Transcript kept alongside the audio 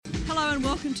Hello and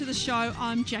welcome to the show.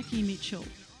 I'm Jackie Mitchell.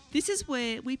 This is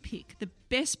where we pick the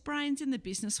best brains in the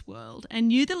business world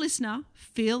and you, the listener,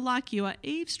 feel like you are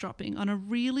eavesdropping on a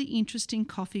really interesting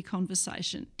coffee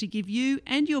conversation to give you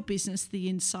and your business the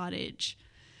inside edge.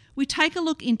 We take a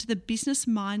look into the business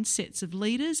mindsets of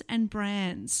leaders and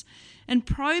brands and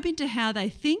probe into how they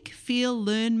think, feel,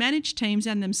 learn, manage teams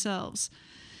and themselves.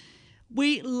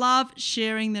 We love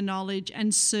sharing the knowledge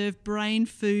and serve brain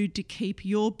food to keep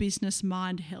your business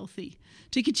mind healthy.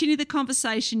 To continue the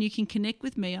conversation, you can connect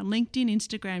with me on LinkedIn,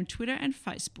 Instagram, Twitter and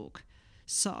Facebook.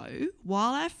 So,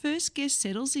 while our first guest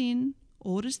settles in,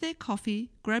 orders their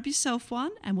coffee, grab yourself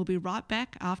one and we'll be right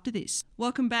back after this.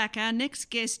 Welcome back. Our next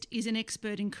guest is an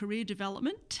expert in career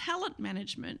development, talent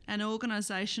management and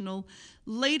organisational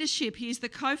leadership. He is the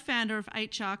co-founder of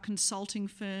HR consulting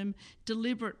firm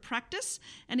Deliberate Practice,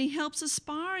 and he helps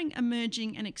aspiring,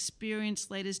 emerging and experienced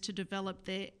leaders to develop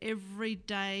their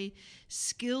everyday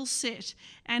skill set.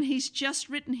 And he's just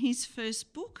written his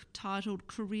first book titled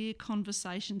Career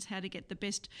Conversations, How to Get the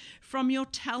Best from Your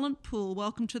Talent Pool.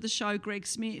 Welcome to the show, Greg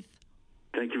Smith.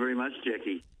 Thank you very much,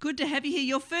 Jackie. Good to have you here.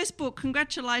 Your first book,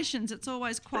 congratulations. It's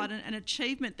always quite an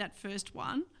achievement, that first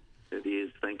one. It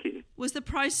is, thank you. Was the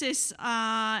process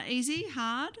easy,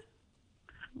 hard?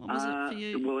 What was it for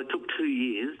you? Well, it took 2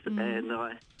 years and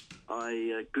I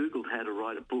Googled how to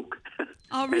write a book.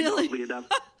 Oh, really?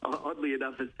 Oddly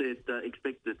enough, it said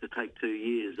expected to take 2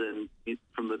 years, and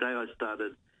from the day I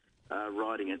started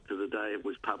writing it to the day it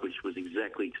was published was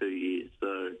exactly 2 years.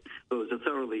 So it was a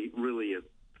thoroughly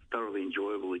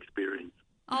enjoyable experience.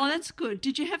 Oh, that's good.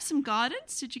 Did you have some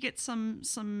guidance? Did you get some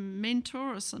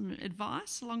mentor or some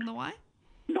advice along the way?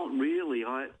 Not really.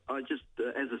 I just,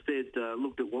 as I said,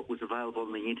 looked at what was available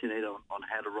on the internet on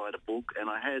how to write a book, and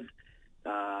I had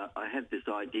this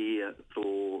idea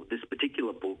for this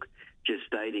particular book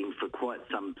gestating for quite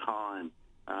some time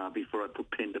before I put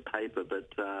pen to paper.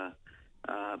 But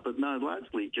no,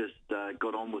 largely just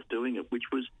got on with doing it,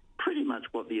 which was pretty much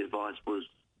what the advice was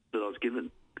that I was given.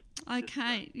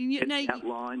 Okay.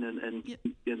 Outline and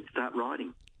start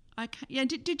writing. Okay. Yeah.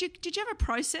 Did you have a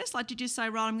process? Like, did you say,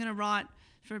 right, I'm going to write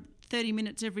for 30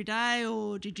 minutes every day,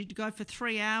 or did you go for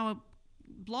 3-hour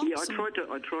blocks? Yeah, I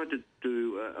tried to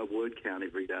do a word count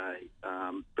every day,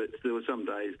 but there were some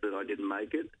days that I didn't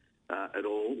make it at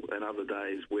all, and other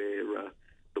days where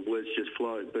the words just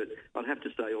flowed. But I'd have to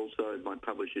say also my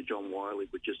publisher, John Wiley,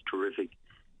 was just terrific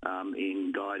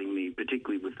in guiding me,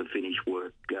 particularly with the finished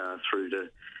work, through to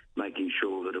making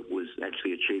sure that it was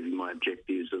actually achieving my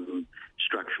objectives and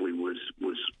structurally was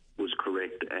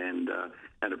correct, and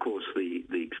of course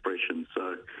the expression.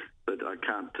 So, but I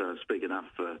can't speak enough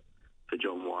for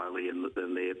John Wiley and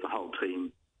the whole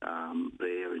team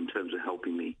there in terms of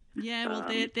helping me. Yeah, well,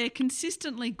 they're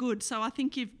consistently good, so I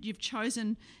think you've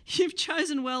chosen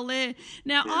well there.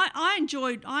 Now, yeah. I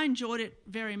enjoyed it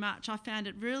very much. I found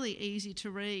it really easy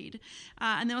to read,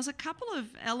 and there was a couple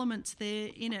of elements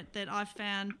there in it that I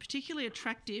found particularly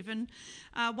attractive. And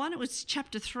one, it was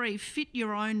chapter 3, "Fit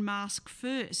your own mask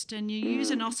first," and you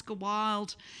use an Oscar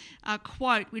Wilde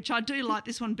quote, which I do like.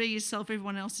 This one: "Be yourself,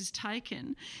 everyone else is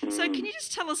taken." So, can you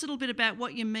just tell us a little bit about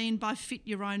what you mean by "fit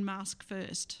your own mask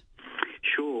first"?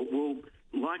 Sure. Well,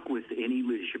 like with any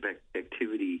leadership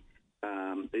activity,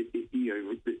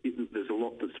 there's a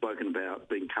lot that's spoken about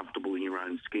being comfortable in your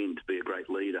own skin to be a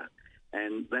great leader.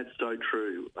 And that's so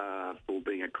true for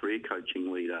being a career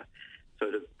coaching leader. So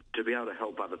to be able to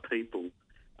help other people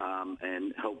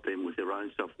and help them with their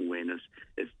own self-awareness,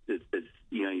 it's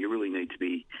you really need to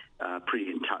be pretty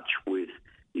in touch with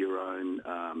your own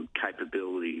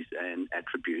capabilities and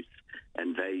attributes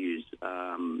and values,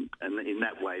 and in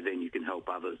that way then you can help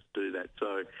others do that.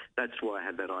 So that's why I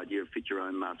had that idea of fit your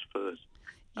own mask first,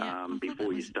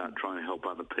 before you start trying to help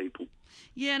other people.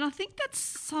 Yeah, and I think that's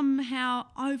somehow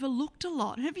overlooked a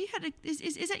lot. Have you had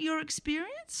is that your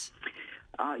experience?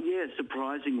 Yeah,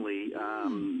 surprisingly,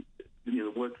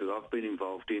 the work that I've been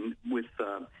involved in with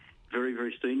very,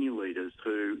 very senior leaders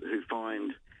who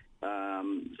find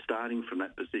starting from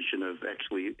that position of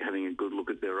actually having a good look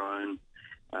at their own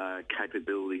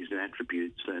capabilities and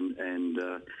attributes and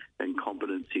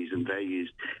competencies and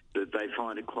values, that they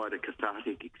find it quite a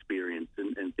cathartic experience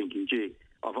and thinking, gee,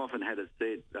 I've often had it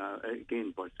said,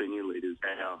 again, by senior leaders,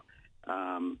 how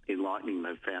enlightening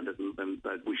they've found it and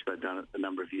they wish they'd done it a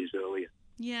number of years earlier.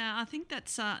 Yeah, I think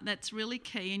that's really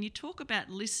key. And you talk about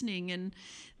listening, and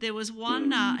there was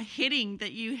one heading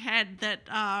that you had that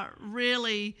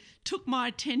really took my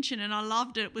attention, and I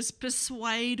loved it. It was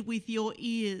 "Persuade with your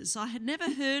ears." I had never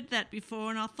heard that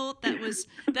before, and I thought that was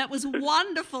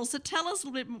wonderful. So tell us a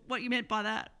little bit what you meant by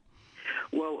that.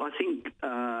 Well, I think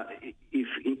if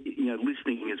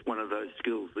listening is one of those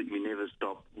skills that you never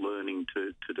stop learning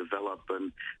to develop,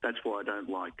 and that's why I don't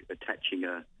like attaching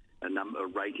a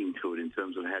rating to it in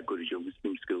terms of how good is your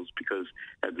listening skills, because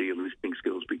I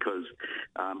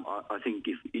think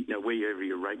if wherever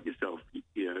you rate yourself,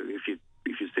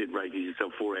 if you said rated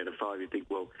yourself 4 out of 5, you think,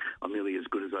 well, I'm nearly as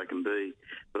good as I can be.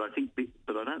 But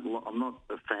I'm not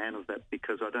a fan of that,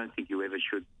 because I don't think you ever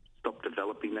should stop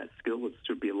developing that skill. It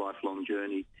should be a lifelong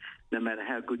journey, no matter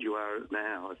how good you are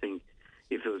now. I think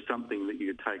if there was something that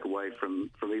you could take away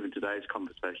from even today's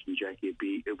conversation, Jackie,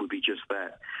 it would be just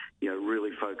that.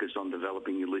 Really focus on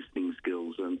developing your listening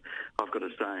skills. And I've got a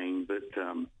saying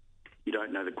that you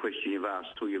don't know the question you've asked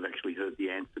till you've actually heard the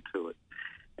answer to it.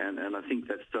 And I think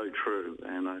that's so true.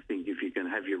 And I think if you can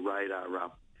have your radar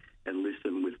up and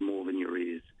listen with more than your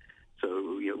ears,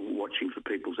 so watching for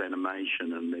people's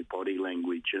animation and their body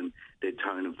language and their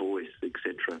tone of voice,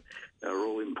 etc., are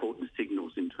all important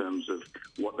signals in terms of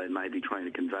what they may be trying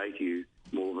to convey to you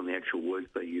more than the actual words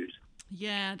they use.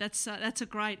 Yeah, that's a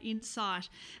great insight.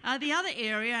 The other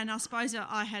area, and I suppose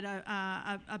I had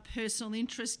a personal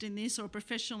interest in this, or a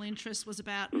professional interest, was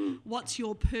about what's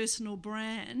your personal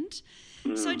brand.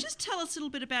 So just tell us a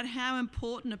little bit about how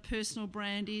important a personal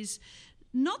brand is,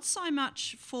 not so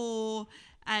much for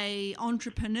an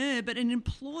entrepreneur, but an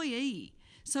employee.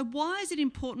 So why is it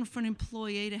important for an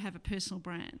employee to have a personal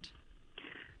brand?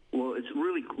 Well, it's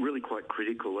really, really quite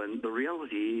critical, and the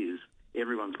reality is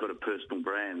everyone's got a personal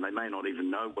brand. They may not even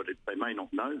know they may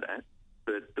not know that,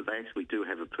 but they actually do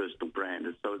have a personal brand.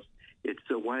 And so it's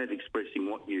a way of expressing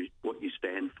what you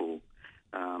stand for,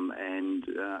 and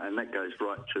that goes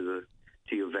right to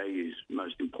your values,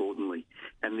 most importantly.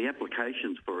 And the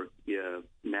applications for it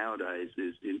nowadays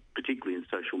is particularly in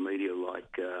social media, like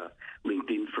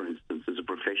LinkedIn, for instance, as a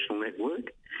professional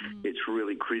network. It's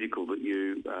really critical that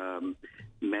you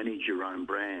manage your own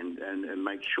brand and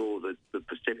make sure that the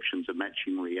perceptions are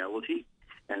matching reality.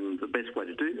 And the best way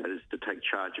to do that is to take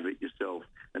charge of it yourself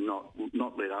and not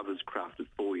let others craft it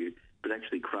for you, but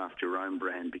actually craft your own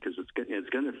brand, because it's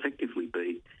going to effectively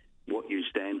be what you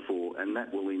stand for, and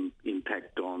that will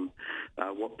impact on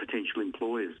what potential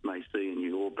employers may see in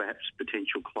you, or perhaps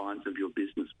potential clients of your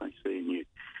business may see in you.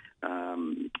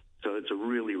 So it's a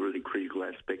really, really critical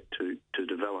aspect to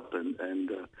develop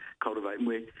and cultivate. And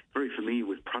we're very familiar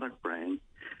with product brands,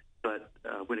 but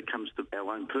when it comes to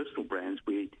our own personal brands,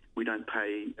 we don't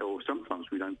pay, or sometimes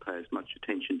we don't pay as much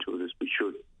attention to it as we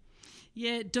should.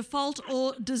 Yeah, default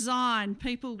or design.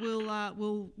 People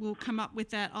will come up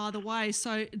with that either way.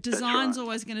 So design's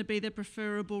always going to be the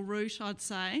preferable route, I'd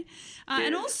say.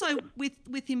 And also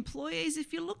with employees,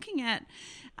 if you're looking at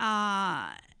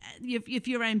if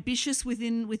you're ambitious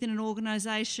within an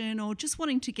organisation, or just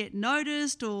wanting to get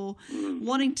noticed, or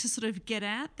wanting to sort of get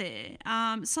out there,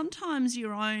 sometimes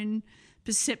your own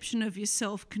perception of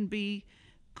yourself can be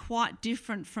quite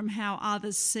different from how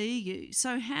others see you.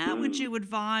 So how would you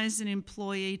advise an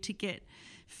employee to get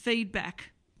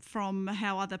feedback from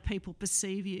how other people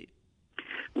perceive you?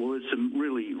 Well, there's some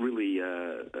really, really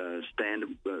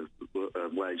standard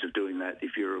ways of doing that.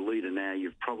 If you're a leader now,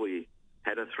 you've probably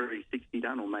had a 360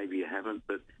 done, or maybe you haven't,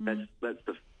 but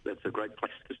that's a great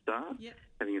place to start,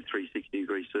 having a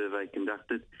 360-degree survey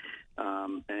conducted.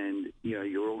 And,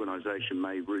 your organisation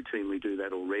may routinely do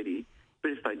that already,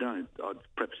 but if they don't, I'd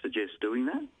perhaps suggest doing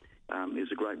that. Is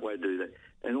a great way to do that.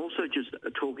 And also just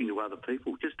talking to other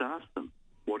people, just ask them,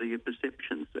 what are your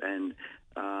perceptions? And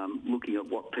looking at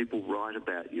what people write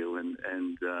about you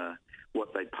and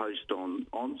what they post on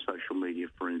social media,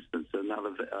 for instance,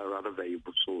 are other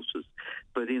valuable sources.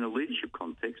 But in a leadership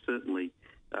context, certainly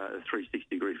a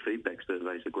 360-degree feedback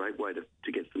survey is a great way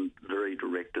to get some very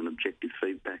direct and objective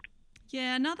feedback.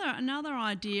 Yeah, another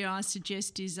idea I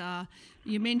suggest is,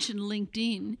 you mentioned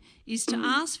LinkedIn, is to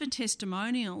ask for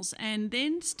testimonials and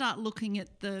then start looking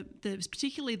at the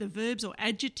particularly the verbs or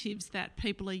adjectives that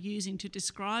people are using to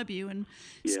describe you, and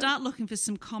start looking for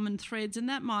some common threads, and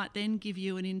that might then give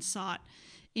you an insight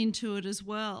into it as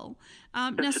well.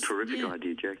 That's a terrific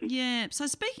idea, Jackie. Yeah. So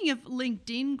speaking of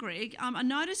LinkedIn, Greg, I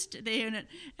noticed there,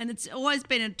 and it's always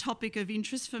been a topic of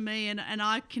interest for me, and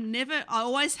I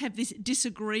always have this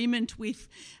disagreement with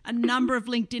a number of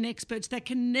LinkedIn experts that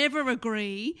can never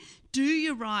agree. Do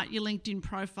you write your LinkedIn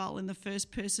profile in the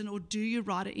first person, or do you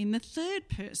write it in the third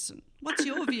person? What's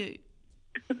your view?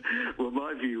 Well,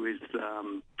 my view is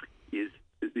to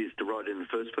write it in the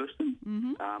first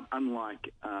person.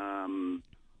 Unlike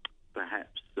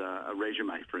perhaps a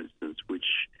resume, for instance, which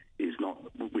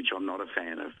I'm not a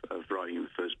fan of writing in the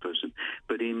first person.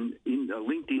 But in a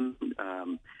LinkedIn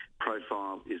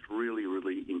profile is really,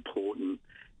 really important,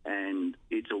 And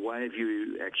it's a way of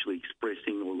you actually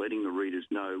expressing or letting the readers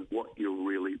know what you're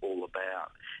really all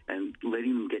about and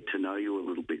letting them get to know you a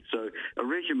little bit. So a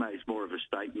resume is more of a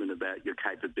statement about your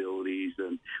capabilities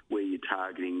and where you're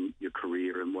targeting your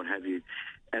career and what have you.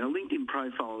 And a LinkedIn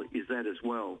profile is that as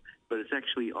well, but it's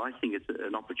actually, I think it's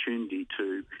an opportunity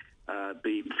to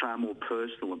be far more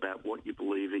personal about what you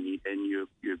believe in and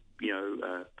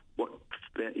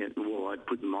well, I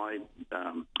put in my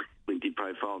LinkedIn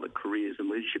profile that careers and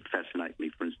leadership fascinate me,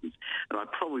 for instance, and I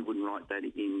probably wouldn't write that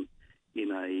in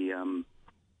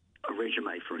a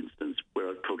resume, for instance, where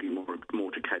I'm talking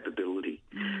more to capability.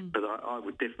 But I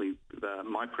would definitely,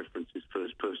 my preference is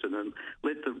first person, and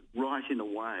write in a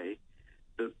way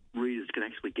that readers can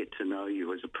actually get to know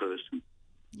you as a person.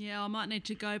 Yeah, I might need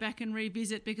to go back and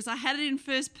revisit because I had it in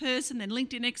first person, then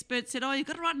LinkedIn experts said, you've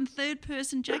got to write in third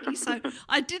person, Jackie. So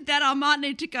I did that. I might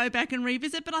need to go back and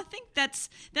revisit. But I think that's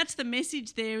the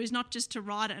message there, is not just to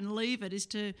write it and leave it, is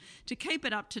to keep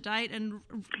it up to date and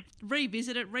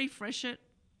revisit it, refresh it.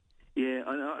 Yeah,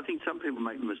 I think some people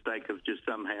make the mistake of just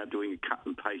somehow doing a cut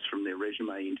and paste from their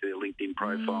resume into their LinkedIn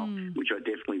profile, which I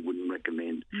definitely wouldn't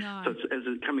recommend. No.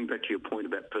 So coming back to your point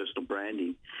about personal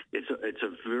branding, it's a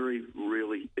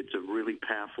really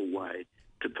powerful way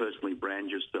to personally brand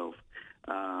yourself.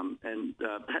 And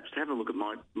perhaps have a look at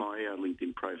my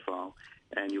LinkedIn profile,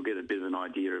 and you'll get a bit of an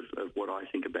idea of what I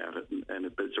think about it.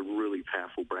 But it's a really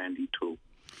powerful branding tool.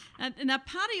 Now,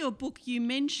 part of your book, you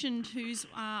mentioned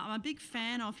I'm a big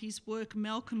fan of his work,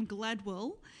 Malcolm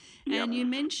Gladwell, and you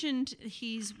mentioned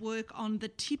his work on the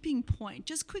tipping point.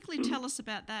 Just quickly tell us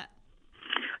about that.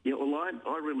 Yeah, well,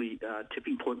 I really,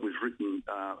 Tipping Point was written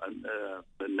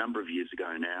a number of years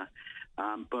ago now,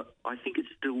 but I think it's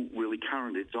still really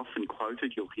current. It's often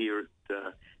quoted. You'll hear it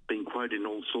being quoted in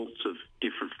all sorts of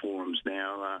different forums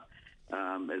now,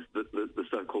 as the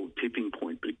so-called tipping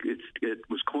point. But it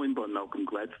was coined by Malcolm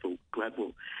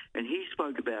Gladwell, and he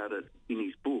spoke about it in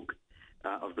his book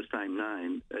of the same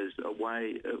name as a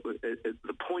way, at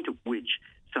the point at which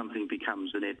something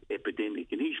becomes an epidemic.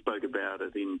 And he spoke about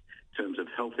it in terms of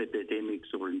health epidemics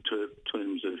or in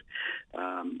terms of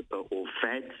or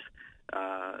fads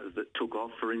that took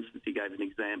off. For instance, he gave an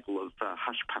example of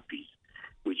hush puppies,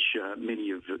 which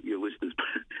many of your listeners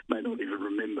may not even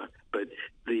remember, but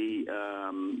they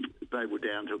were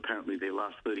down to apparently their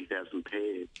last 30,000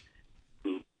 pairs.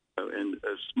 And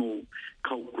a small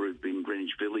cult group in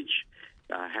Greenwich Village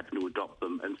happened to adopt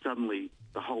them, and suddenly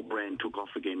the whole brand took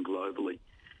off again globally.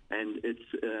 And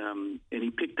and he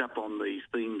picked up on these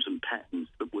themes and patterns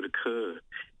that would occur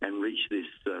and reach this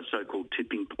so-called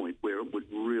tipping point where it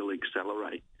would really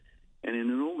accelerate. And in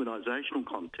an organisational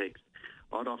context,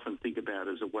 I'd often think about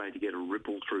it as a way to get a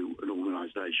ripple through an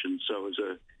organisation. So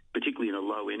particularly in a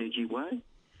low energy way,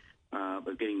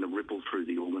 of getting the ripple through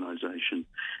the organisation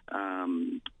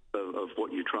of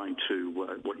what you're trying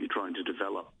to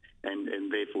develop,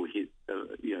 and therefore hit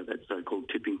that so-called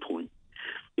tipping point.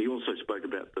 He also spoke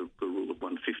about the rule of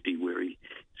 150, where he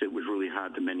said it was really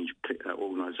hard to manage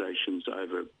organisations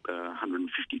over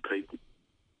 150 people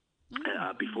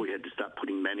before you had to start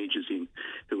putting managers in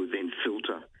who would then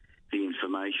filter the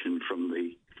information from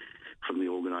the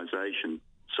organisation.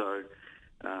 So,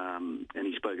 and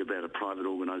he spoke about a private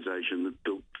organisation that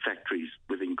built factories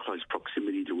within close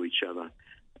proximity to each other,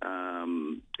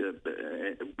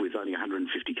 with only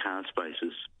 150 car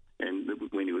spaces. And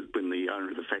when the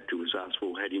owner of the factory was asked,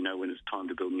 well, how do you know when it's time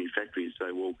to build a new factory? He'd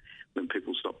say, well, when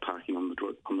people stop parking on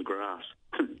the grass,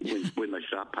 when they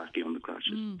start parking on the grass.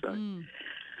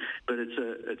 But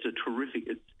it's a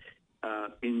terrific. I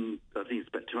think it's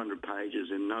about 200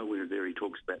 pages, and nowhere there he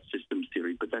talks about systems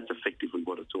theory, but that's effectively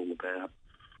what it's all about.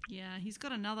 Yeah, he's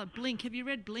got another, Blink. Have you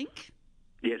read Blink?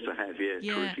 Yes, I have, yeah.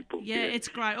 Terrific book. Yeah, it's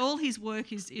great. All his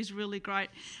work is really great.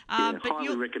 But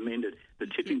highly recommended. The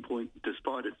Tipping Point,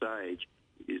 despite its age,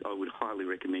 I would highly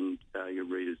recommend your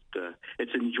readers.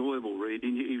 It's an enjoyable read,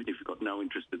 even if you've got no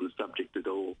interest in the subject at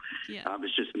all. Yeah.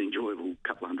 It's just an enjoyable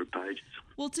couple of hundred pages.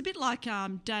 Well, it's a bit like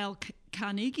Dale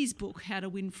Carnegie's book, How to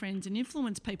Win Friends and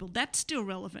Influence People. That's still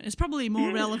relevant. It's probably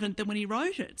more relevant than when he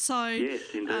wrote it. So yes,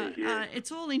 indeed.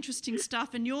 It's all interesting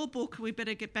stuff. And your book, we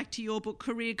better get back to your book,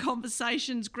 Career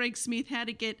Conversations, Greg Smith, How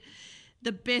to Get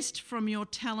the Best from Your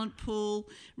Talent Pool.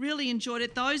 Really enjoyed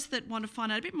it. Those that want to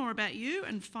find out a bit more about you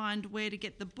and find where to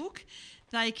get the book,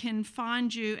 they can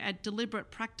find you at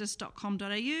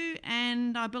deliberatepractice.com.au,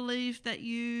 and I believe that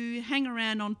you hang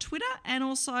around on Twitter and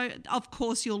also, of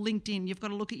course, your LinkedIn. You've got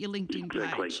to look at your LinkedIn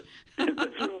page.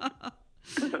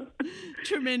 Exactly.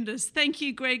 Tremendous. Thank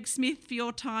you, Greg Smith, for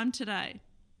your time today.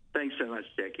 Thanks so much,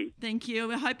 Jackie. Thank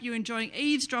you. I hope you're enjoying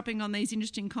eavesdropping on these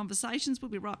interesting conversations. We'll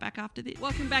be right back after this.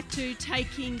 Welcome back to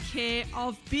Taking Care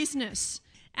of Business.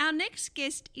 Our next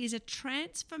guest is a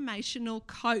transformational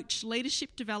coach,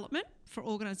 leadership development for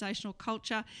organisational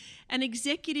culture, an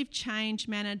executive change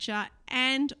manager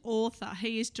and author.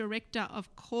 He is director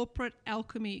of Corporate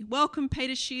Alchemy. Welcome,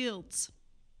 Peter Shields.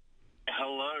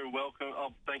 Hello, welcome. Oh,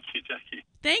 thank you, Jackie.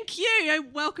 Thank you.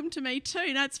 Welcome to me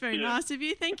too. That's very nice of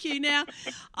you. Thank you. Now,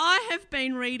 I have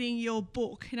been reading your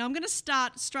book, and I'm going to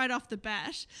start straight off the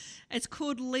bat. It's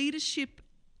called Leadership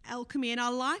Alchemy, and I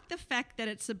like the fact that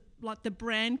it's like the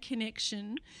brand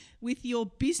connection with your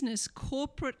business,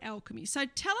 Corporate Alchemy. So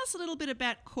tell us a little bit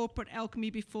about Corporate Alchemy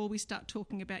before we start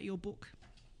talking about your book.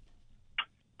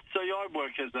 So I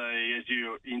work as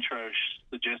your intro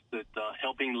suggested,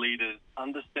 helping leaders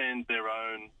understand their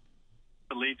own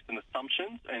beliefs and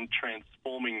assumptions and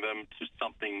transforming them to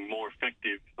something more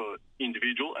effective for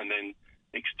individual and then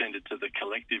extend it to the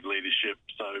collective leadership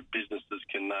so businesses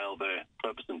can nail their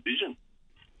purpose and vision.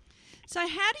 So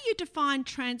how do you define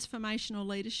transformational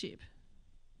leadership?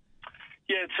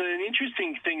 Yeah, it's an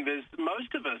interesting thing.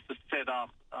 Most of us are set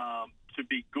up to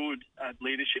be good at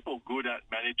leadership or good at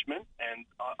management, and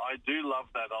I do love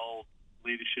that old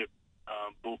leadership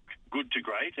book, Good to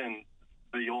Great, and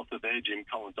the author there, Jim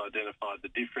Collins, identified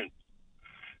the difference.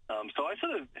 So I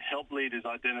sort of help leaders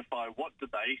identify what do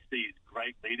they see as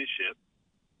great leadership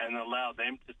and allow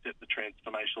them to set the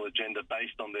transformational agenda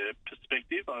based on their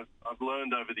perspective. I've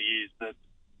learned over the years that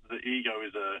the ego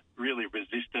is a really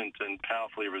resistant and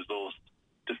powerfully resourced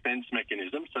defense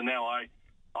mechanism. So now I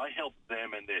help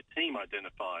them and their team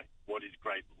identify what is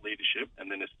great leadership and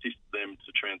then assist them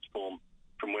to transform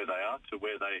from where they are to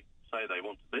where they say they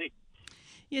want to be.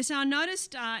 Yes, I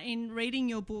noticed in reading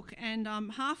your book, and I'm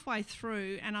halfway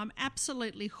through, and I'm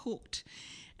absolutely hooked.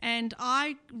 And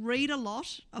I read a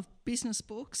lot of business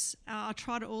books. I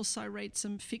try to also read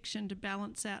some fiction to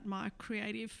balance out my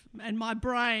creative and my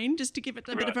brain, just to give it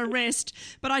a bit of a rest.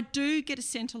 But I do get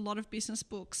sent a lot of business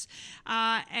books.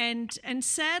 And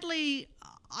sadly,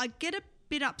 I get a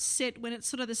bit upset when it's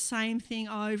sort of the same thing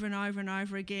over and over and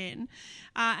over again.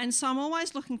 And so I'm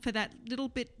always looking for that little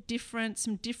bit different,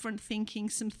 some different thinking,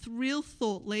 some real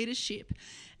thought leadership.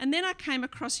 And then I came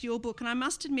across your book, and I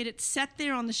must admit it sat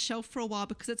there on the shelf for a while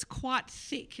because it's quite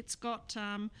thick. It's got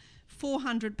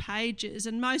 400 pages,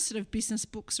 and most sort of business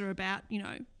books are about,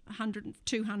 100,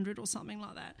 200 or something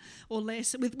like that, or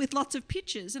less, with lots of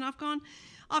pictures. And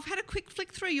I've had a quick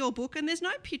flick through your book, and there's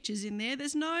no pictures in there.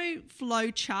 There's no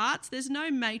flow charts. There's no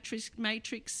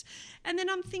matrix. And then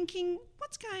I'm thinking,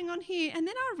 what's going on here? And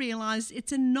then I realised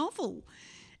it's a novel.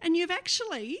 And you've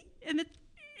actually, and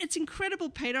it's incredible,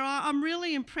 Peter. I'm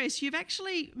really impressed. You've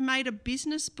actually made a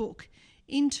business book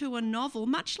into a novel,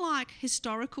 much like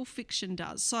historical fiction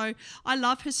does. So I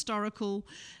love historical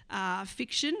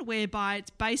fiction, whereby it's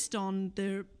based on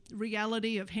the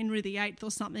reality of Henry VIII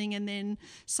or something, and then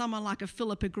someone like a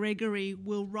Philippa Gregory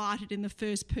will write it in the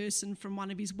first person from one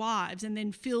of his wives and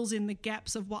then fills in the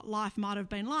gaps of what life might have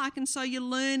been like. And so you're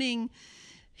learning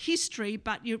history,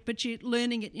 but you're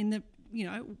learning it in the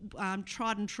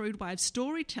tried and true way of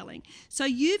storytelling. So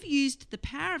you've used the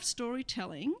power of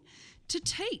storytelling to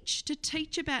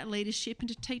teach about leadership and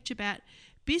to teach about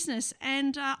business,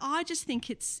 and I just think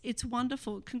it's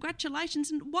wonderful.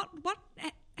 Congratulations! And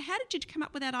how did you come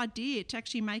up with that idea to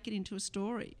actually make it into a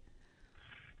story?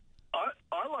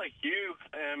 I like you,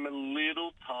 am a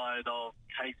little tired of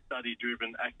case study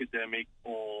driven academic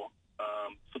or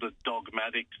sort of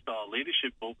dogmatic style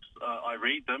leadership books. I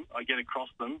read them, I get across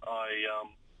them.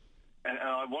 And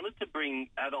I wanted to bring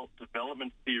adult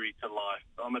development theory to life.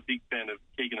 I'm a big fan of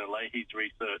Keegan and Leahy's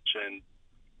research and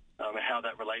how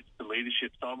that relates to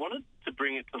leadership. So I wanted to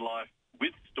bring it to life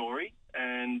with story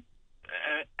and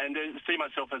see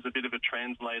myself as a bit of a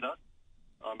translator.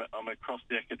 I'm across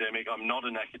the academic. I'm not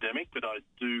an academic, but I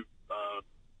do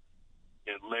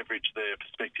leverage their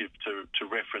perspective to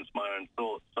reference my own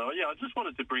thoughts. So, I just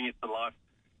wanted to bring it to life,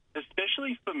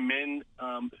 especially for men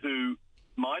who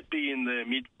might be in their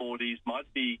mid-40s, might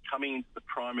be coming into the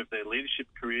prime of their leadership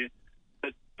career,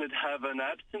 but have an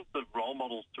absence of role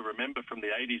models to remember from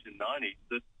the 80s and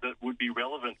 90s that would be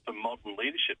relevant for modern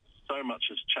leadership. So much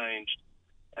has changed.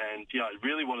 And, I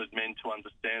really wanted men to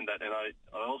understand that. And I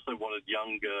also wanted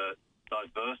younger,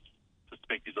 diverse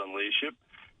perspectives on leadership.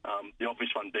 The obvious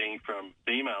one being from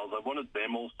females. I wanted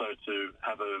them also to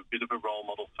have a bit of a role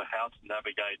model for how to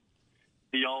navigate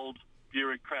the old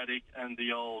bureaucratic and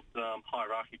the old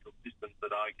hierarchical systems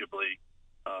that arguably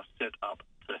set up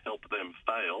to help them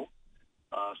fail.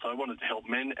 So I wanted to help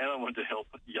men, and I wanted to help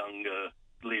younger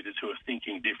leaders who are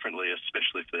thinking differently,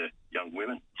 especially if they're young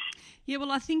women. Yeah,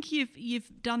 well, I think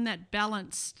you've done that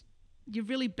balanced. You've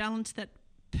really balanced that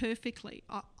perfectly.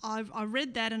 I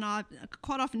read that, and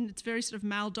quite often it's very sort of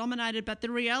male dominated, but the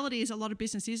reality is a lot of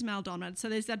business is male dominated. So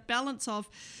there's that balance of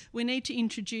we need to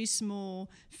introduce more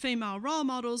female role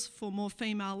models for more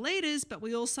female leaders, but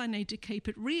we also need to keep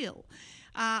it real.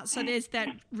 So there's that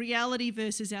reality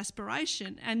versus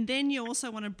aspiration. And then you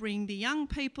also want to bring the young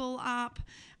people up,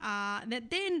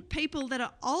 then people that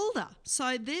are older.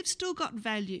 So they've still got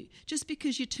value. Just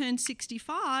because you turn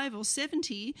 65 or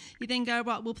 70, you then go,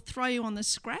 right, we'll throw you on the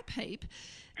scrap heap.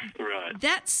 Right.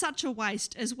 That's such a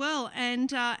waste as well.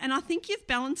 And I think you've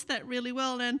balanced that really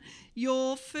well. And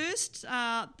your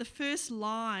the first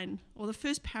line or the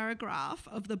first paragraph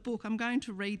of the book, I'm going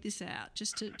to read this out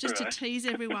just to tease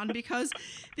everyone, because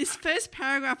this first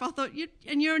paragraph, I thought you're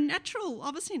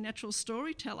obviously a natural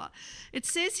storyteller. It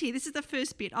says here, this is the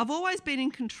first bit: I've always been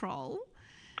in control.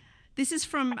 This is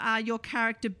from your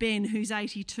character Ben, who's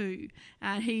 82.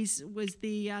 He was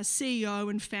the CEO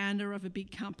and founder of a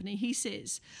big company. He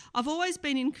says, I've always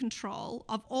been in control.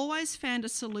 I've always found a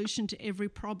solution to every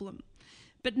problem.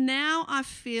 But now I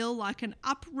feel like an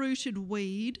uprooted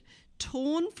weed,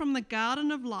 torn from the garden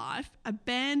of life,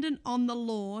 abandoned on the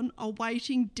lawn,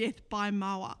 awaiting death by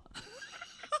mower.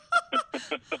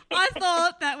 I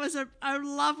thought that was a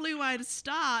lovely way to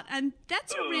start, and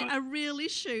that's a real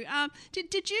issue.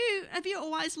 Have you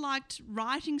always liked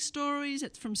writing stories?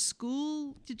 It's from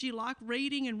school. Did you like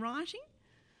reading and writing?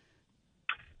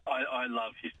 I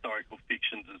love historical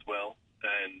fictions as well,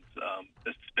 and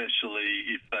especially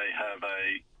if they have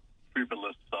a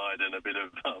frivolous side and a bit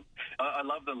of... I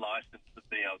love the license of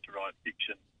being able to write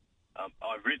fiction.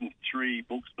 I've written 3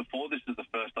 books before. This is the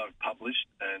first I've published,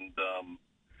 and...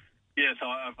 so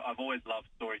I've always loved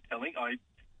storytelling.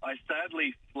 I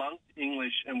sadly flunked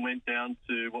English and went down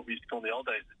to what we used to call in the old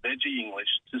days veggie English,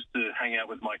 just to hang out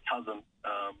with my cousin.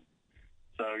 I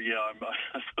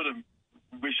sort of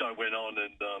wish I went on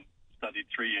and studied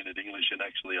 3-unit English and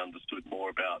actually understood more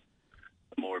about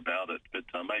it. But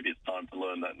maybe it's time to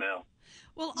learn that now.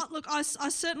 Well, look, I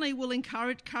certainly will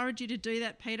encourage you to do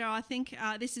that, Peter. I think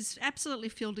this has absolutely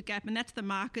filled a gap, and that's the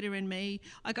marketer in me.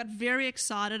 I got very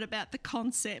excited about the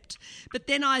concept, but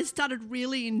then I started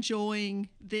really enjoying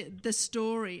the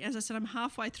story. As I said, I'm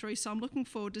halfway through, so I'm looking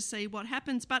forward to see what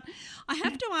happens. But I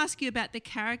have to ask you about the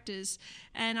characters,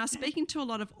 and I'm speaking to a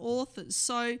lot of authors.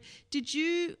 So did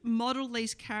you model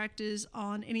these characters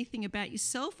on anything about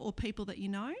yourself or people that you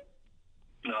know?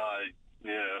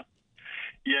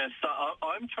 Yes, so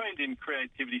I'm trained in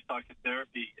creativity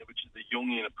psychotherapy, which is a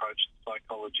Jungian approach to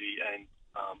psychology and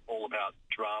all about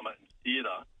drama and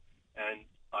theatre. And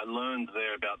I learned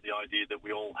there about the idea that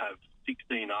we all have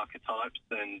 16 archetypes,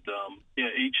 and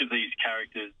each of these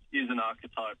characters is an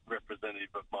archetype representative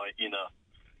of my inner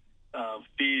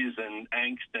fears and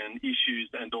angst and issues,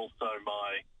 and also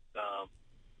my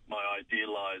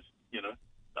idealised,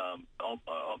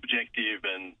 objective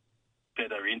and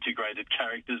better integrated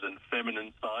characters and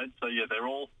feminine side. So they're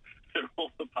all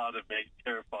a part of me,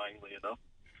 terrifyingly enough.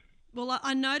 Well,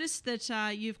 I noticed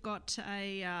that you've got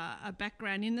a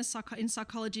background in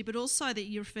psychology, but also that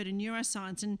you refer to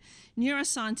neuroscience. And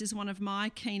neuroscience is one of my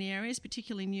keen areas,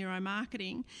 particularly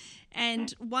neuromarketing.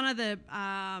 And one of the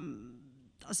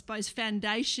I suppose,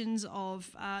 foundations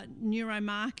of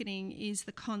neuromarketing is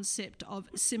the concept of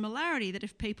similarity, that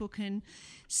if people can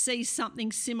see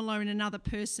something similar in another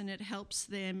person, it helps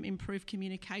them improve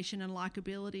communication and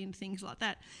likability and things like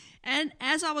that. And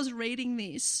as I was reading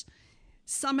this,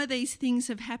 some of these things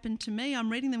have happened to me.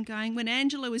 I'm reading them going, when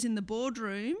Angela was in the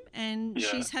boardroom and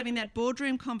she's having that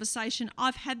boardroom conversation,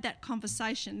 I've had that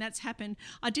conversation. That's happened.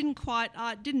 I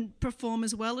didn't perform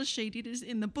as well as she did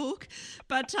in the book,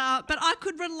 but I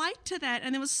could relate to that.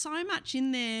 And there was so much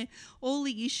in there, all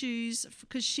the issues,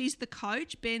 because she's the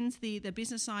coach, Ben's the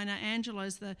business owner,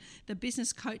 Angela's the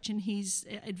business coach and his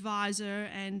advisor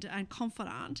and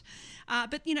confidant.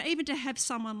 But, even to have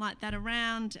someone like that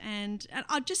around, and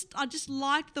I just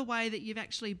like the way that you've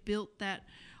actually built that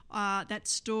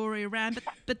story around.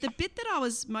 But the bit that I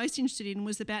was most interested in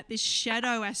was about this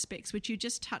shadow aspects, which you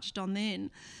just touched on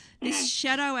then. This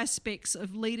shadow aspects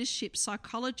of leadership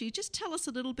psychology. Just tell us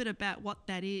a little bit about what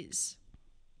that is.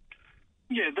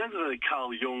 Yeah, that's a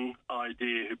Carl Jung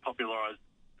idea who popularised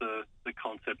the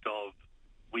concept of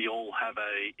we all have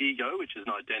a ego, which is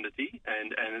an identity,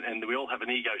 and we all have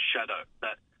an ego shadow,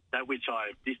 that which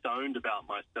I've disowned about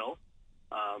myself,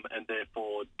 and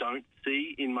therefore don't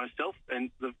see in myself. And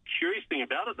the curious thing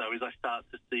about it, though, is I start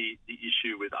to see the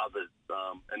issue with others,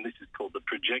 and this is called the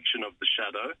projection of the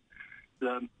shadow.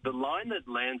 The line that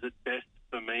lands it best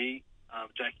for me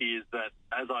Jackie, is that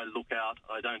as I look out,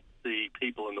 I don't see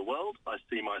people in the world. I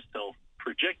see myself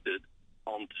projected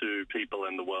onto people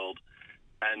in the world.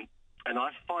 And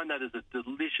I find that as a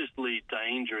deliciously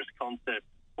dangerous concept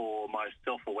for my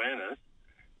self-awareness,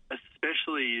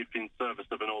 especially if in service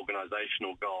of an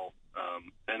organisational goal,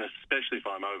 and especially if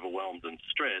I'm overwhelmed and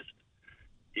stressed.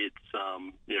 It's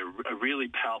a really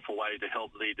powerful way to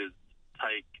help leaders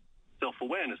take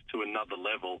self-awareness to another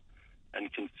level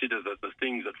and consider that the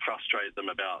things that frustrate them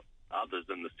about others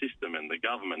and the system and the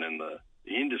government and the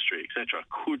industry, etc.,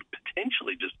 could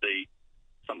potentially just be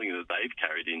something that they've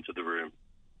carried into the room.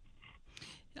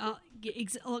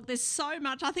 Look, there's so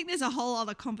much. I think there's a whole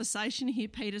other conversation here,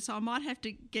 Peter, so I might have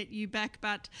to get you back.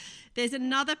 But there's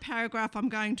another paragraph I'm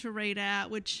going to read out,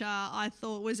 which I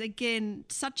thought was, again,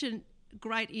 such a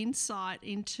great insight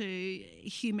into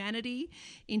humanity,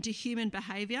 into human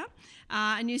behaviour.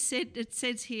 And it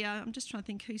says here, I'm just trying to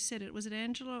think who said it. Was it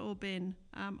Angela or Ben?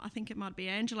 I think it might be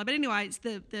Angela. But anyway, it's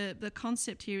the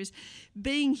concept here is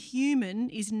being human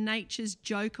is nature's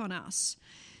joke on us.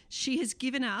 She has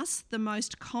given us the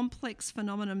most complex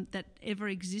phenomenon that ever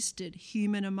existed,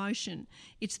 human emotion.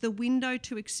 It's the window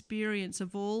to experience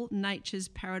of all nature's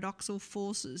paradoxical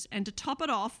forces. And to top it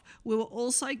off, we were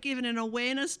also given an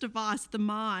awareness device, the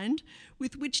mind,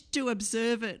 with which to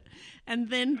observe it. And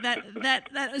then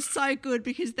that is so good,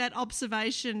 because that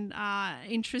observation,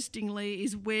 interestingly,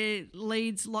 is where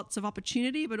leads lots of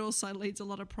opportunity, but also leads a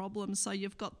lot of problems. So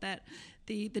you've got that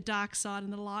the dark side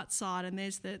and the light side, and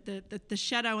there's the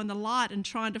shadow and the light, and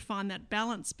trying to find that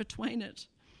balance between it.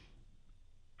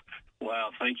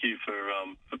 Wow, thank you for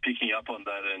picking up on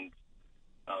that. And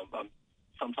I'm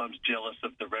sometimes jealous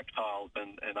of the reptiles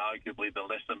and arguably the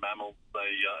lesser mammals.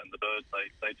 And the birds,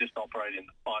 they just operate in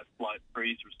the fight, flight,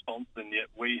 freeze response, and yet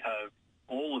we have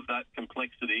all of that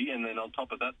complexity, and then on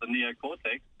top of that, the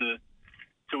neocortex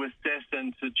to assess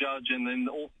and to judge, and then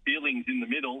all feelings in the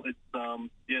middle. It's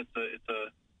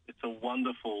a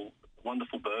wonderful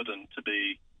burden to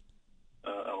be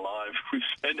alive with.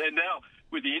 And now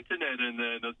with the internet and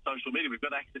the social media, we've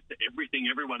got access to everything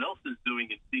everyone else is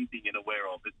doing and thinking and aware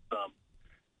of. It's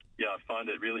I find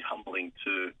it really humbling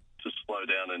to slow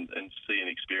down and see and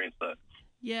experience that.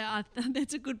 Yeah,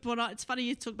 that's a good point. It's funny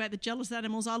you talk about the jealous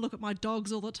animals. I look at my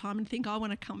dogs all the time and think I want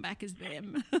to come back as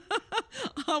them.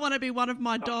 I want to be one of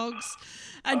my dogs.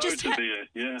 And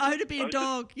to be a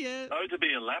dog, yeah. Oh, to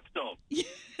be a lap dog.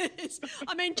 Yes.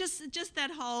 I mean, just that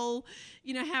whole,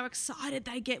 how excited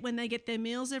they get when they get their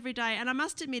meals every day. And I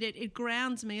must admit, it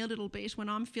grounds me a little bit when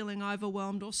I'm feeling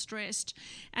overwhelmed or stressed.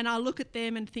 And I look at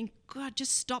them and think, God,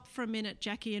 just stop for a minute,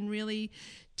 Jackie, and really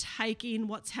take in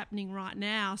what's happening right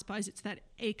now. I suppose it's that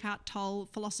Eckhart Tolle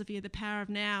philosophy of the power of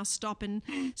now. Stop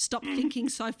thinking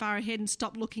so far ahead and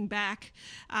stop looking back.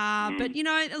 But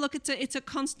look, it's a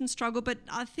constant struggle. But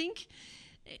I think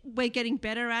we're getting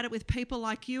better at it with people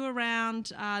like you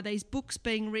around, these books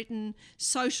being written,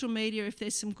 social media, if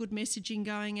there's some good messaging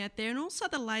going out there, and also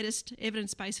the latest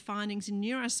evidence-based findings in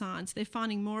neuroscience. They're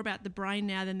finding more about the brain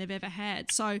now than they've ever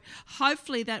had. So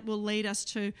hopefully that will lead us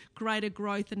to greater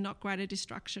growth and not greater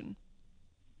destruction.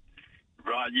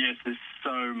 Right, yes, there's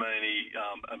so many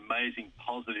amazing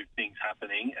positive things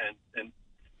happening, and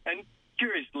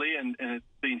curiously, and it's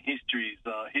been history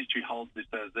holds this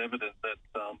as evidence that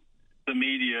the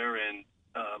media and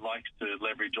likes to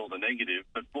leverage all the negative,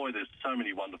 but boy, there's so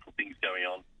many wonderful things going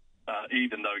on,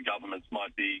 even though governments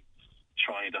might be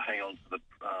trying to hang on to the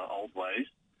old ways.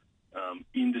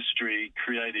 Industry,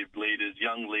 creative leaders,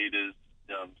 young leaders,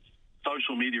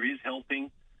 social media is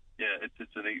helping. Yeah,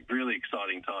 it's a really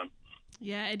exciting time.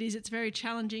 Yeah, it is. It's very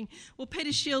challenging. Well,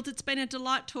 Peter Shields, it's been a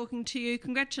delight talking to you.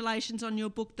 Congratulations on your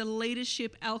book, The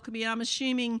Leadership Alchemy. I'm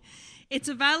assuming it's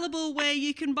available where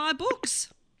you can buy books.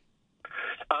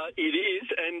 It is,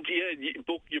 and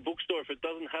your bookstore, if it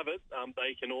doesn't have it,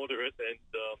 they can order it, and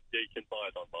you can buy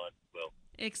it online as well.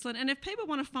 Excellent. And if people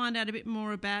want to find out a bit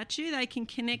more about you, they can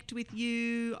connect with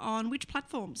you on which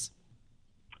platforms?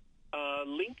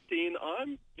 LinkedIn.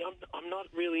 I'm not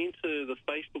really into the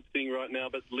Facebook thing right now,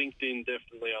 but LinkedIn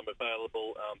definitely I'm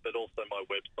available. But also my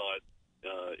website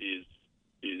is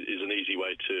an easy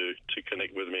way to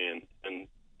connect with me and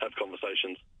have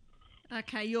conversations.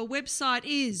 Okay, your website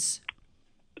is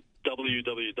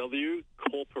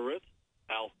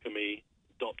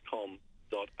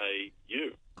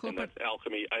www.corporatealchemy.com.au. And that's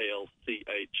alchemy,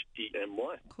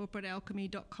 ALCHEMY.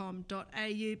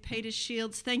 corporatealchemy.com.au. Peter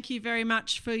Shields, thank you very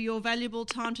much for your valuable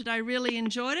time today. Really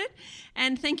enjoyed it.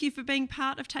 And thank you for being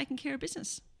part of Taking Care of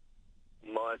Business.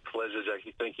 My pleasure,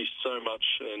 Jackie. Thank you so much,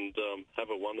 and have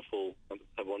a wonderful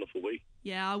week.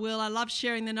 Yeah, I will. I love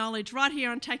sharing the knowledge right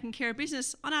here on Taking Care of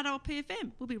Business on Adult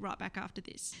PFM. We'll be right back after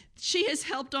this. She has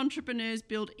helped entrepreneurs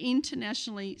build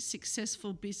internationally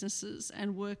successful businesses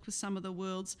and work with some of the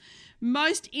world's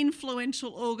most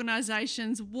influential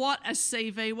organisations. What a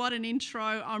CV, what an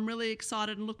intro. I'm really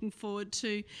excited and looking forward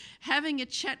to having a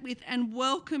chat with and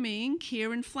welcoming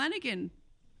Kieran Flanagan.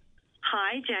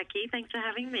 Hi, Jackie. Thanks for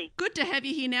having me. Good to have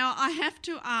you here. Now, I have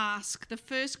to ask the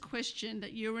first question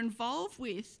that you're involved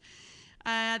with,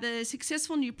 the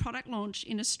successful new product launch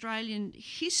in Australian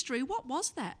history. What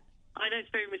was that? I know it's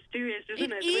very mysterious,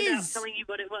 isn't it? It Without is. telling you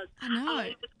what it was. I know.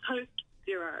 It was Coke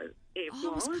Zero. It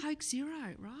was Coke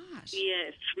Zero, right.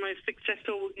 Yes, most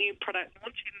successful new product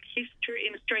launch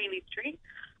in Australian history.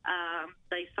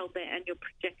 They sold their annual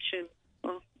projection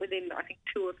within, I think,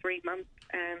 2 or 3 months.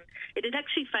 And it had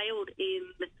actually failed in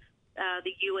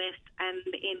the US and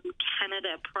in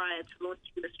Canada prior to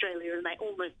launching in Australia, and they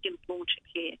almost didn't launch it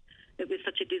here. It was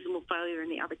such a dismal failure in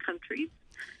the other countries.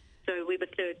 So we were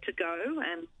third to go,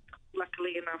 and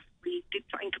luckily enough, we did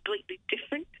something completely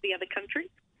different to the other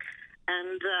countries.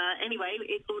 And anyway,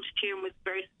 it launched here and was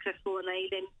very successful, and they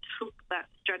then took that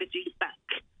strategy back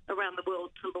around the world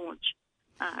to launch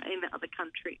in the other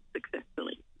countries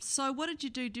successfully. So what did you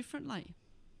do differently?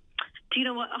 Do you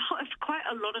know what? It's quite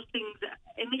a lot of things.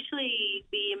 Initially,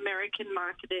 the American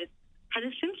market had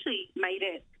essentially made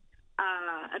it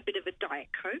a bit of a Diet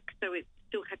Coke, so it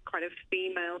still had quite a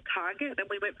female target, and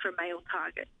we went for a male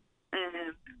target.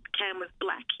 The can was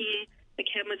black here, the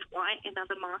can was white in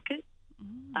other markets.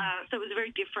 So it was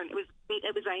very different.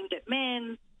 It was aimed at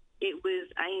men. It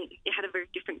had a very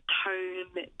different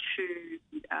tone to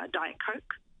Diet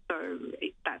Coke. So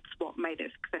that's what made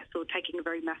it successful, taking a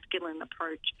very masculine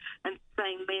approach and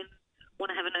saying men want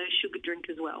to have a no sugar drink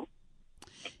as well.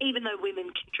 Even though women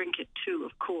can drink it too,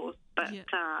 of course, but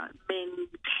men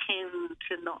tend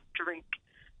to not drink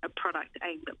a product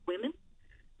aimed at women,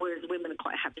 whereas women are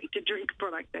quite happy to drink a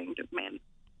product aimed at men.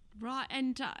 Right,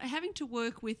 and having to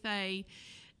work with a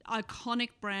iconic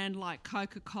brand like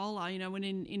Coca-Cola, you know, when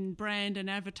in brand and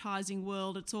advertising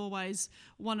world, it's always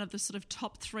one of the sort of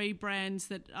top 3 brands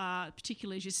that,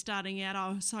 particularly as you're starting out,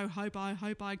 I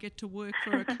hope I get to work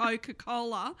for a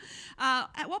Coca-Cola.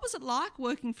 What was it like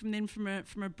working from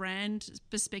a brand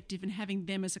perspective and having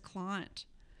them as a client?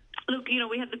 Look, you know,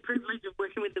 we had the privilege of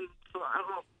working with them for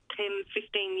 10,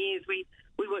 15 years. We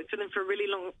worked for them for a really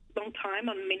long time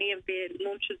on many of their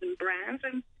launches and brands.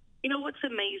 And you know, what's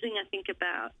amazing, I think,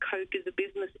 about Coke as a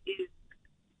business is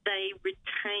they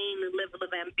retain a level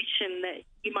of ambition that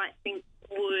you might think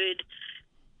would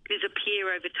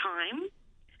disappear over time.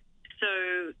 So,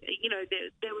 you know,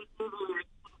 there was never a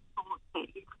thought that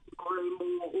you could grow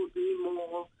more or do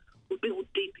more or build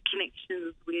deeper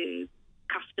connections with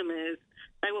customers.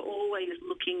 They were always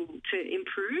looking to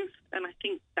improve, and I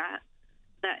think that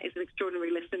is an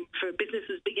extraordinary lesson for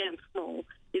businesses big and small,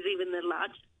 is even the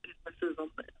largest businesses on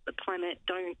the planet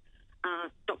don't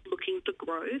stop looking for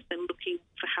growth and looking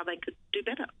for how they could do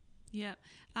better. Yeah.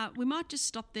 We might just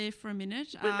stop there for a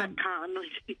minute. Was that car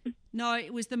noisy? No,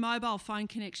 it was the mobile phone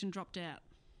connection dropped out.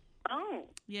 Oh.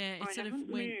 Yeah, it sort of went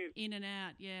moved in and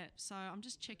out, yeah. So I'm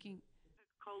just checking.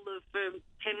 Coca-Cola for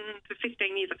 10 to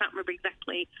 15 years, I can't remember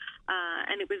exactly,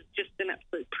 and it was just an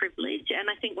absolute privilege. And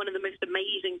I think one of the most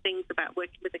amazing things about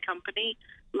working with a company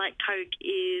like Coke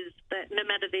is that no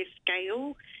matter their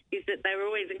scale, is that they were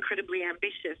always incredibly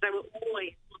ambitious. They were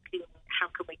always looking at how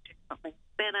can we do something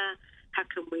better, how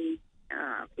can we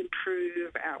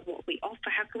improve what we offer,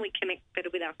 how can we connect better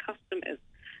with our customers.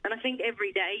 And I think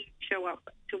every day you show up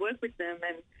to work with them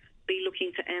and be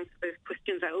looking to answer those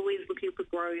questions. They're always looking for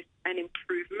growth and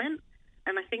improvement.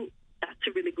 And I think that's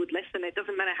a really good lesson. It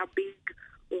doesn't matter how big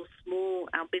or small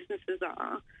our businesses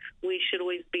are, we should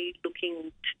always be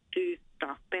looking to do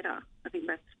stuff better. I think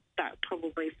that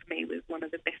probably for me was one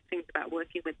of the best things about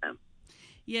working with them.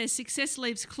 Yeah, success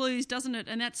leaves clues, doesn't it?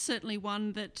 And that's certainly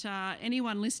one that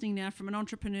anyone listening now, from an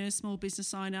entrepreneur, small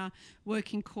business owner,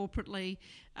 working corporately,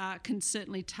 can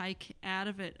certainly take out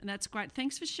of it. And that's great.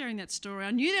 Thanks for sharing that story.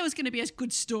 I knew there was going to be a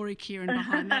good story, Kieran,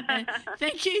 behind that.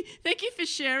 Thank you for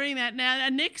sharing that. Now,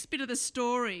 our next bit of the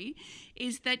story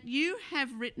is that you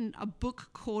have written a book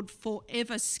called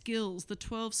Forever Skills, the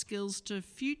 12 skills to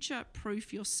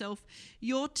future-proof yourself,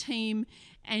 your team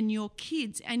and your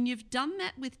kids. And you've done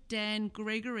that with Dan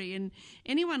Gregory. And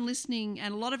anyone listening,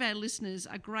 and a lot of our listeners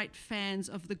are great fans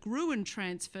of the Gruen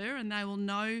Transfer, and they will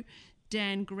know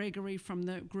Dan Gregory from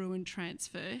the Gruen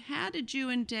Transfer. How did you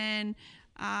and Dan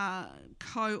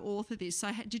co-author this?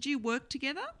 So did you work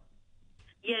together?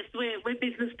 Yes, we're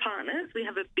business partners. We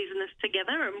have a business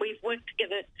together, and we've worked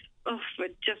together for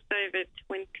just over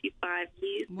 25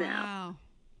 years now. Wow.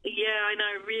 Yeah, I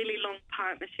know, really long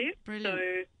partnership. Brilliant.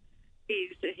 So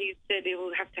he said he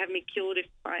will have to have me killed if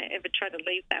I ever try to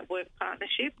leave that work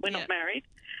partnership. We're not married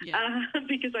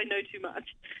because I know too much.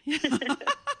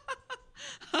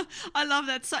 I love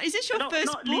that. So is this your first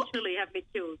not book? Not literally have me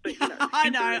killed, but,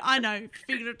 I know,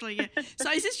 figuratively, yeah.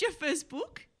 So is this your first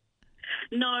book?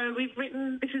 No,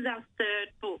 this is our third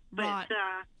book. But, right.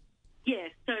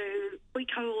 So we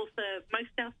co-author most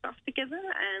of our stuff together,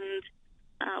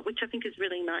 and which I think is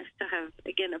really nice to have,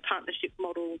 again, a partnership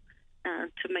model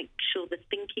to make sure the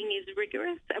thinking is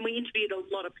rigorous. And we interviewed a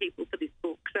lot of people for this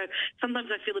book. So sometimes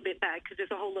I feel a bit bad because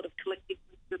there's a whole lot of collective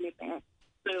wisdom in there.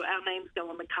 So our names go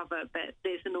on the cover, but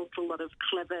there's an awful lot of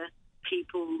clever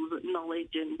people's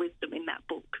knowledge and wisdom in that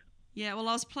book. Yeah, well,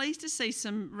 I was pleased to see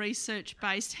some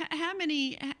research-based. How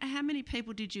many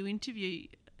people did you interview?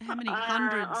 How many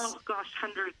hundreds? Oh, gosh,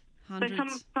 hundreds. Hundreds.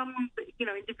 So some, in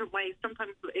different ways.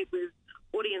 Sometimes it was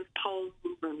audience polls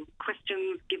and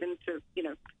questions given to,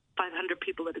 500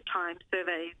 people at a time,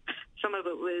 surveys. Some of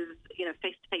it was,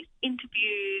 face-to-face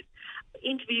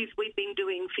interviews we've been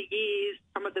doing for years.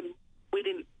 Some of them we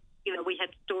didn't, we had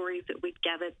stories that we'd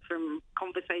gathered from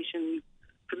conversations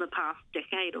from the past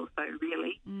decade or so,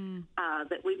 really,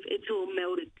 that it's all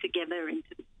melded together into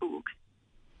this book.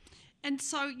 And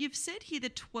so you've said here the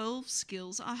 12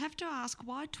 skills. I have to ask,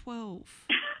 why 12?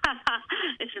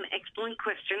 It's an excellent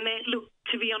question. Look,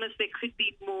 to be honest, there could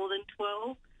be more than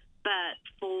 12, but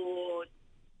for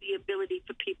the ability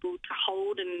for people to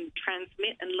hold and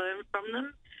transmit and learn from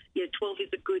them, 12 is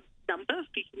a good number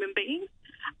for human beings.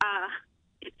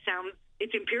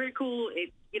 It's empirical.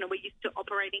 We're used to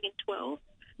operating in 12,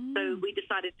 so we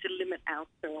decided to limit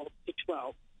ourselves to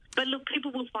 12. But look,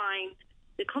 people will find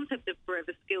the concept of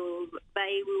forever skills,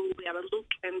 they will be able to look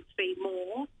and see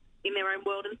more in their own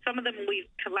world, and some of them we've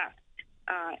collapsed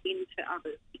into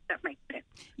others, if that makes sense.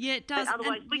 Yeah, it does. But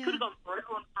otherwise, we could have gone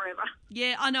forever.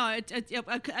 Yeah, I know.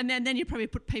 And then you probably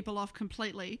put people off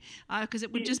completely because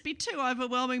it would just be too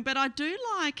overwhelming. But I do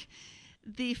like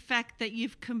the fact that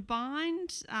you've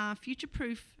combined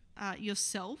future-proof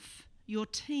yourself, your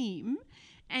team,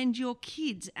 and your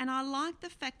kids. And I like the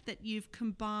fact that you've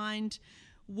combined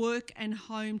work and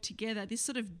home together, this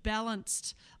sort of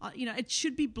balanced, it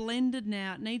should be blended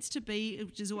now. It needs to be,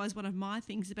 which is always one of my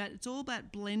things about, it's all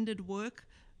about blended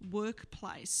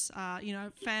workplace,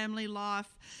 family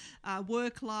life,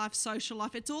 work life, social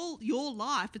life. It's all your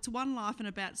life. It's one life and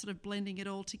about sort of blending it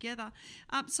all together.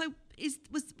 So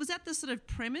was that the sort of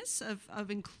premise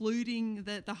of including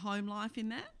the home life in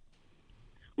that?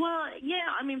 Well, yeah,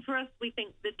 for us, we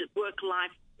think that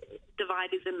work-life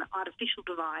divide is an artificial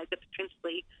divide that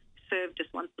potentially served us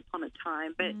once upon a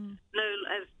time. But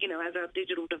as our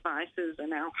digital devices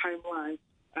and our home lives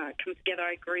come together,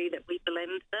 I agree that we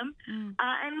blend them.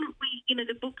 And we,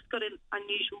 the book's got an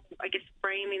unusual,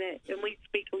 frame in it, and we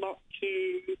speak a lot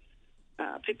to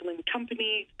people in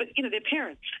companies, but their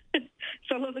parents.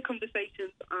 So a lot of the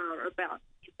conversations are about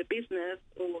the business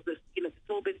or the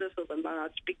small business or the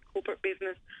large big corporate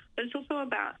business, but it's also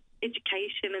about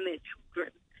education and their children.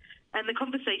 And the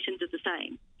conversations are the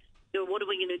same. What are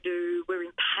we going to do? We're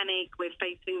in panic. We're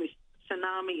facing this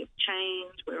tsunami of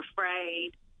change. We're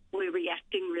afraid. We're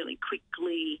reacting really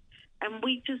quickly. And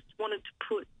we just wanted to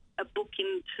put a book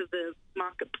into the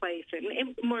marketplace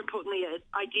and more importantly, an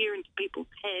idea into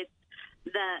people's heads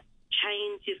that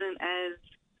change isn't as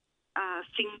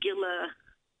singular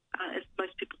as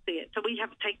most people see it. So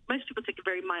most people take a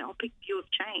very myopic view of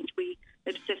change. We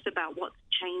obsess about what's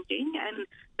changing, and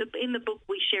in the book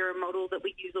we share a model that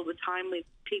we use all the time with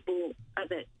people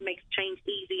that makes change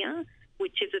easier,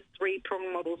 which is a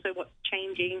 3-prong model. So what's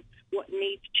changing, what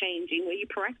needs changing, where you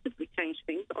proactively change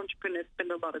things. Entrepreneurs spend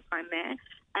a lot of time there.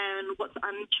 And what's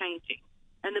unchanging.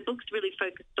 And the book's really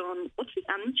focused on what's the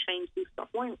unchanging stuff,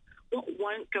 what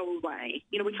won't go away.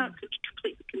 We can't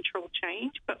completely control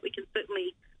change, but we can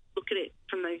certainly look at it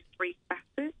from those 3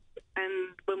 facets.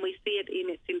 And when we see it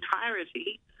in its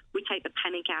entirety, we take the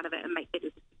panic out of it and make better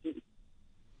decisions.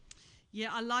 Yeah,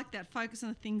 I like that. Focus on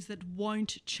the things that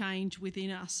won't change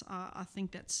within us. I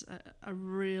think that's a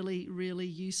really, really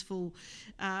useful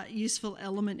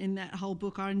element in that whole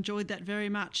book. I enjoyed that very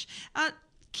much.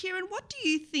 Kieran, what do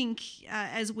you think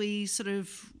as we sort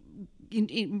of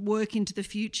work into the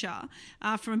future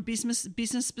from a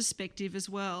business perspective as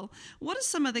well? What are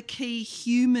some of the key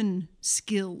human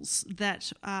skills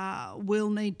that we'll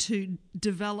need to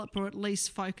develop or at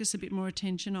least focus a bit more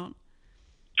attention on?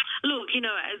 Look,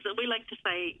 as we like to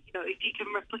say, if you can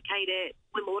replicate it,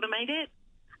 we'll automate it.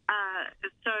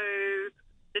 So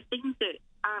the things that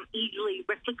aren't easily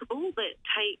replicable, that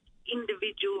take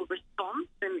individual response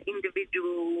and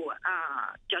individual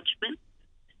judgment.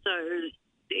 So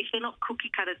if they're not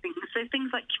cookie-cutter things, so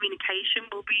things like communication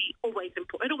will be always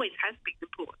important. It always has been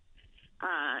important.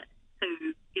 So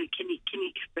can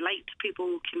you relate to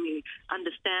people? Can you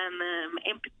understand them?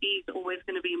 Empathy is always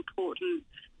going to be important.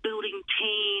 Building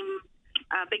teams,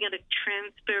 being able to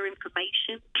transfer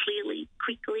information clearly,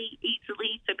 quickly,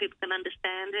 easily, so people can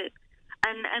understand it,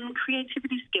 and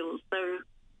creativity skills. So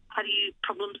how do you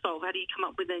problem solve? How do you come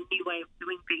up with a new way of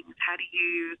doing things? How do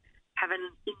you have an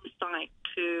insight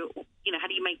to, how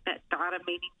do you make that data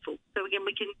meaningful? So again,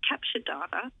 we can capture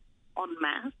data en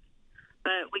masse,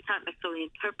 but we can't necessarily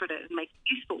interpret it and make it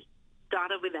useful.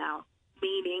 Data without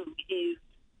meaning is,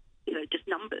 just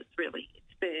numbers, really.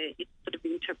 It's sort of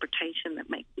the interpretation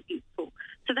that makes it useful.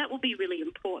 So that will be really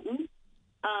important.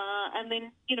 And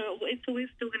then, it's always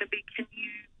still going to be, can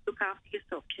you look after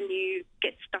yourself? Can you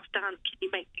get stuff done? Can you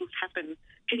make things happen?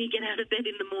 Can you get out of bed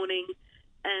in the morning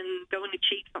and go and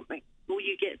achieve something? Or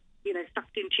you get,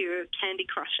 sucked into your Candy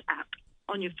Crush app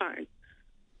on your phone?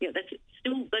 That's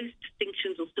still, those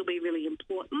distinctions will still be really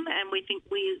important, and we think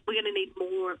we're going to need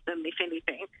more of them, if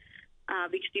anything,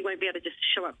 because you won't be able to just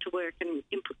show up to work and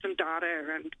input some data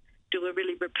and do a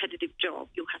really repetitive job.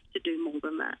 You'll have to do more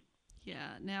than that.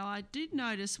 Yeah. Now, I did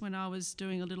notice when I was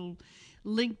doing a little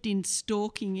LinkedIn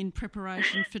stalking in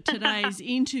preparation for today's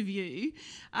interview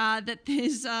that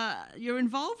there's you're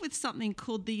involved with something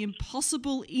called the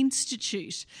Impossible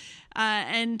Institute.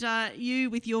 And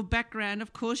you, with your background,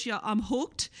 of course, I'm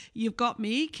hooked. You've got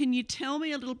me. Can you tell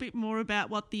me a little bit more about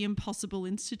what the Impossible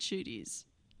Institute is?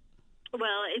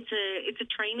 Well, it's a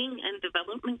training and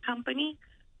development company.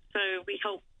 So we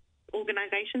help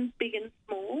organisations, big and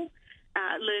small,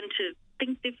 learn to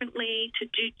think differently, to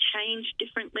do change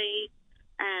differently,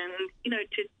 and,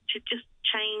 to just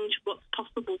change what's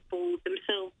possible for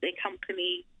themselves, their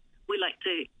company. We like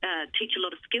to teach a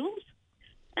lot of skills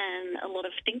and a lot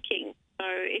of thinking. So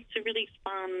it's a really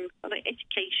fun sort of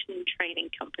education training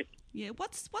company. Yeah,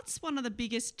 what's one of the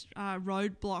biggest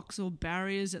roadblocks or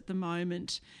barriers at the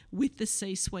moment with the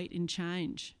C-suite in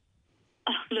change?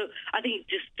 Look, I think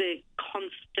just the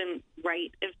constant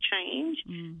rate of change.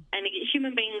 And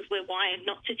human beings, we're wired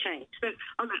not to change. So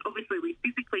obviously we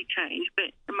physically change,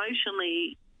 but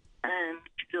emotionally and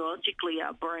physiologically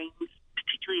our brains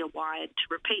particularly are wired to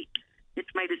repeat.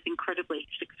 It's made us incredibly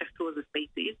successful as a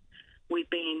species. We've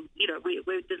been,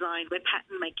 we're designed, we're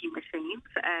pattern-making machines,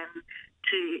 and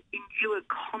to endure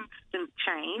constant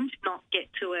change, not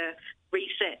get to a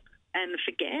reset and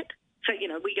forget. So,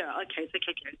 we go, okay, it's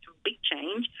a big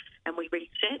change, and we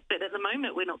reset. But at the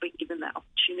moment, we're not being given that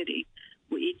opportunity.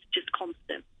 It's just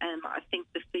constant. And I think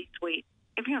the C-suite,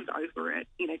 everyone's over it.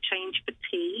 Change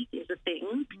fatigue is a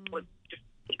thing. People are just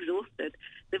exhausted.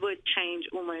 The word change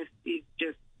almost is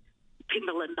just,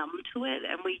 people are numb to it,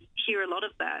 and we hear a lot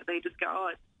of that. They just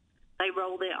go, they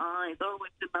roll their eyes. Oh,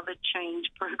 it's another change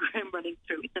program running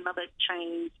through. It's another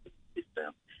change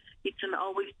system.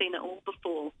 We've seen it all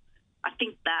before. I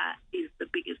think that is the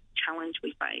biggest challenge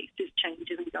we face, is change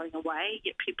isn't going away,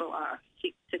 yet people are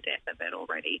sick to death of it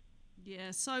already. Yeah,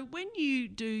 so when you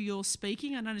do your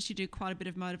speaking, I notice you do quite a bit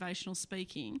of motivational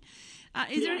speaking.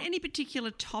 Is there any particular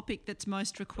topic that's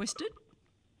most requested?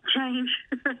 Change.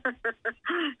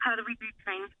 How do we do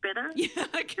change better? Yeah,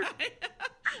 okay.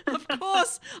 Of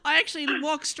course. I actually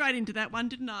walked straight into that one,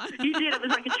 didn't I? You did. It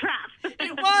was like a trap.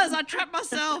 It was. I trapped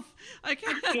myself.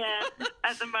 Okay. Yeah.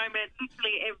 At the moment,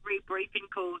 literally every briefing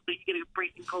call, so you get a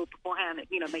briefing call beforehand,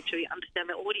 make sure you understand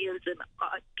the audience. And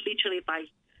literally, if I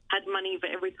had money for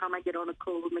every time I get on a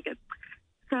call, and we go,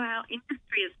 so our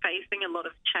industry is facing a lot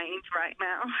of change right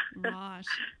now. Right.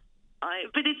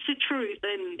 But it's the truth,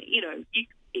 and,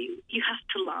 you have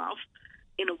to laugh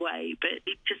in a way, but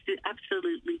it just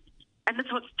absolutely, and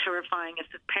that's what's terrifying us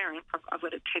as parents. I've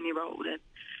got a 10-year-old, and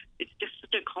it's just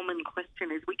such a common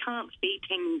question is we can't see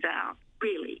 10 years out,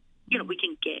 really. We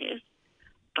can guess,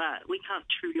 but we can't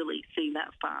truly see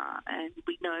that far, and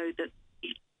we know that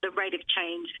the rate of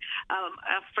change,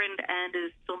 our friend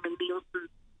Anders Solomon-Nielsen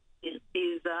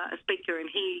is a speaker, and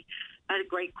he had a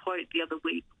great quote the other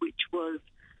week, which was,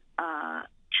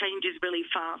 change is really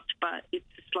fast, but it's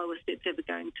the slowest it's ever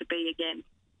going to be again.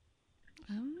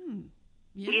 Oh,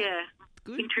 yeah.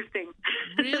 Good. Interesting.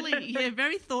 Really,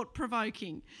 very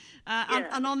thought-provoking.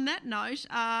 And on that note,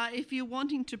 if you're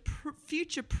wanting to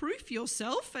future-proof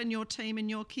yourself and your team and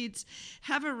your kids,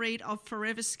 have a read of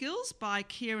Forever Skills by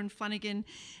Kieran Flanagan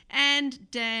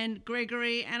and Dan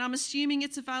Gregory. And I'm assuming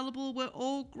it's available where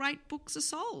all great books are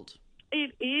sold.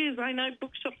 It is. I know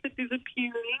bookshops are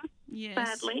disappearing,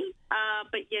 sadly.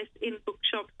 But yes, in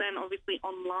bookshops and obviously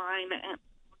online and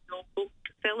your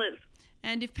booksellers.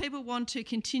 And if people want to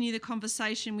continue the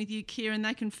conversation with you, Kieran,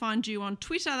 they can find you on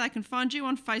Twitter, they can find you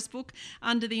on Facebook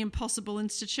under the Impossible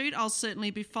Institute. I'll certainly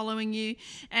be following you,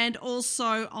 and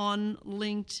also on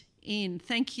LinkedIn.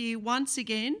 Thank you once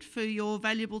again for your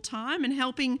valuable time and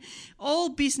helping all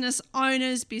business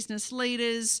owners, business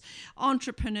leaders,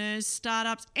 entrepreneurs,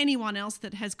 startups, anyone else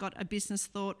that has got a business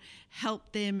thought,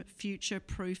 help them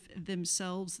future-proof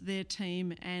themselves, their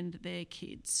team and their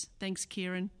kids. Thanks,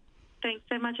 Kieran. Thanks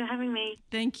so much for having me.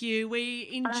 Thank you. We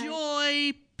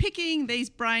enjoy picking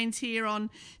these brains here on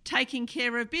taking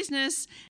care of business